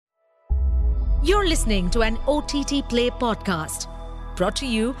You're listening to an OTT Play podcast brought to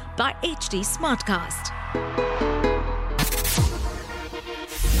you by HT Smartcast.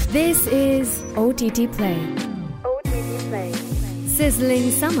 This is OTT Play. OTT Play.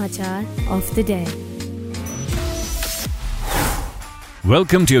 Sizzling Samachar of the day.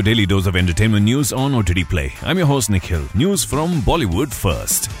 Welcome to your daily dose of entertainment news on OTT Play. I'm your host Nikhil. News from Bollywood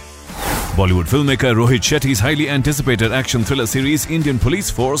first. Bollywood filmmaker Rohit Shetty's highly anticipated action thriller series Indian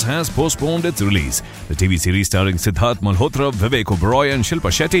Police Force has postponed its release. The TV series starring Siddharth Malhotra, Vivek Oberoi and Shilpa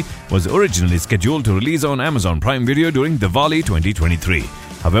Shetty was originally scheduled to release on Amazon Prime Video during Diwali 2023.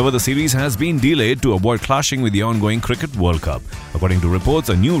 However, the series has been delayed to avoid clashing with the ongoing Cricket World Cup. According to reports,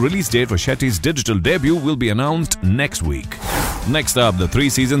 a new release date for Shetty's digital debut will be announced next week. Next up, the 3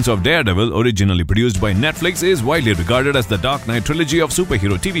 seasons of Daredevil, originally produced by Netflix, is widely regarded as the Dark Knight trilogy of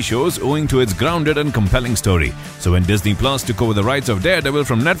superhero TV shows owing to its grounded and compelling story. So when Disney Plus took over the rights of Daredevil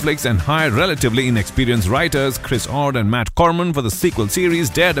from Netflix and hired relatively inexperienced writers Chris Ord and Matt Corman for the sequel series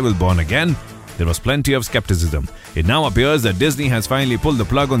Daredevil Born Again, there was plenty of skepticism. It now appears that Disney has finally pulled the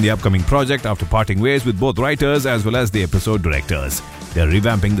plug on the upcoming project after parting ways with both writers as well as the episode directors. They are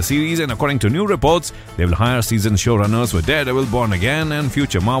revamping the series, and according to new reports, they will hire seasoned showrunners for Daredevil Born Again and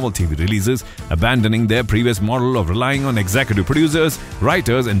future Marvel TV releases, abandoning their previous model of relying on executive producers,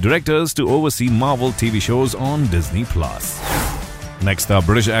 writers and directors to oversee Marvel TV shows on Disney+. Next up,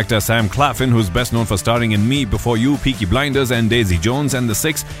 British actor Sam Claflin, who's best known for starring in Me Before You, Peaky Blinders and Daisy Jones and The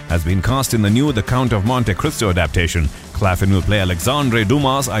Six, has been cast in the new The Count of Monte Cristo adaptation. Claflin will play Alexandre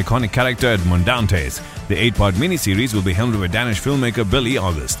Dumas' iconic character Edmond Dantes. The 8-part miniseries will be helmed by Danish filmmaker Billy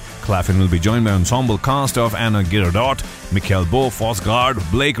August. Claflin will be joined by ensemble cast of Anna Girardot, Mikhail Bo Fosgard,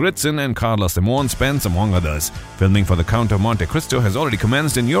 Blake Ritson and Carla Simone Spence, among others. Filming for The Count of Monte Cristo has already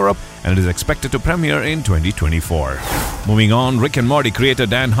commenced in Europe and it is expected to premiere in 2024. Moving on, Rick and Morty creator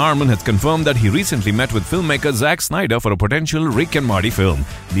Dan Harmon has confirmed that he recently met with filmmaker Zack Snyder for a potential Rick and Morty film.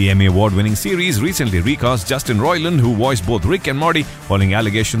 The Emmy Award-winning series recently recast Justin Roiland, who voiced both Rick and Morty, following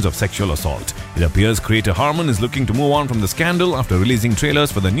allegations of sexual assault. It appears creator Harmon is looking to move on from the scandal after releasing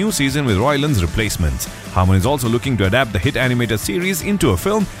trailers for the new season with Roiland's replacements. Harmon is also looking to adapt the hit animated series into a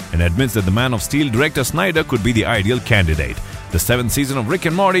film and admits that the Man of Steel director Snyder could be the ideal candidate. The 7th season of Rick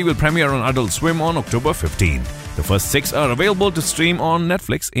and Morty will premiere on Adult Swim on October 15. The first 6 are available to stream on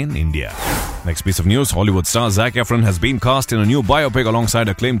Netflix in India. Next piece of news, Hollywood star Zac Efron has been cast in a new biopic alongside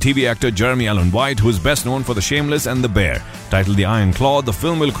acclaimed TV actor Jeremy Allen White, who is best known for The Shameless and The Bear. Titled The Iron Claw, the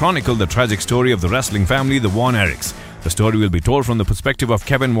film will chronicle the tragic story of the wrestling family, the Von Erichs. The story will be told from the perspective of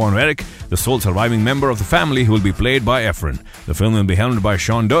Kevin Von Erich, the sole surviving member of the family, who will be played by Efron. The film will be helmed by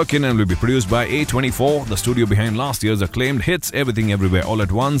Sean Durkin and will be produced by A24, the studio behind last year's acclaimed hits Everything Everywhere All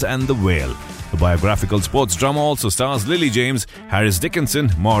at Once and The Whale. The biographical sports drama also stars Lily James, Harris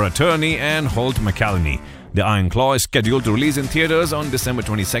Dickinson, Maura Tierney and Holt McCallany. The Iron Claw is scheduled to release in theaters on December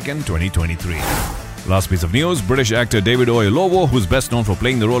 22, 2023. Last piece of news, British actor David Oyelowo, who's best known for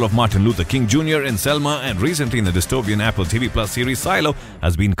playing the role of Martin Luther King Jr. in Selma and recently in the dystopian Apple TV Plus series Silo,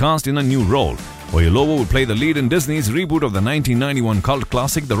 has been cast in a new role. Oyelowo will play the lead in Disney's reboot of the 1991 cult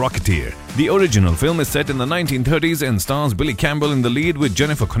classic The Rocketeer. The original film is set in the 1930s and stars Billy Campbell in the lead, with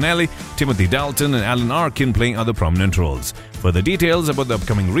Jennifer Connelly, Timothy Dalton and Alan Arkin playing other prominent roles. Further details about the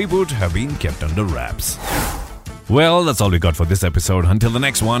upcoming reboot have been kept under wraps. Well, that's all we got for this episode. Until the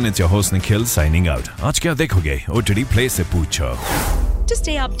next one, it's your host Nikhil signing out. Aaj kya dekhoge? OTT Play se poocho. To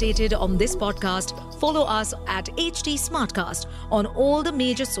stay updated on this podcast, follow us at HT Smartcast on all the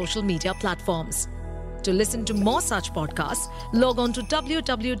major social media platforms. To listen to more such podcasts, log on to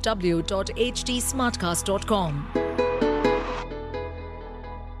www.htsmartcast.com.